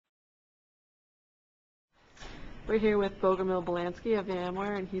We're here with Bogomil Balkansky of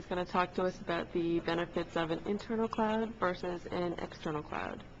VMware, and he's going to talk to us about the benefits of an internal cloud versus an external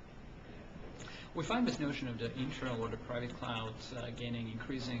cloud. We find this notion of the internal or the private clouds gaining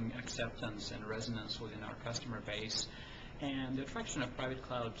increasing acceptance and resonance within our customer base. And the attraction of private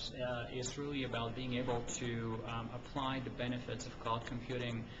clouds is really about being able to apply the benefits of cloud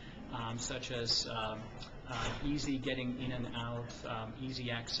computing, such as easy getting in and out, easy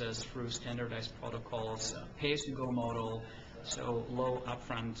access through standardized protocols, pay-as-you-go model, so low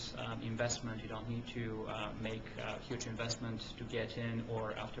upfront investment. You don't need to make huge investments to get in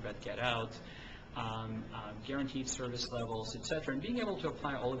or after that get out. Guaranteed service levels, etc. And being able to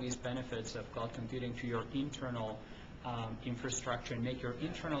apply all of these benefits of cloud computing to your internal infrastructure and make your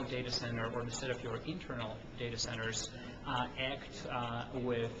internal data center or the set of your internal data centers act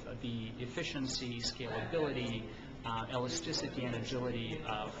with the efficiency, scalability, elasticity, and agility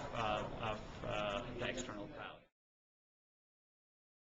of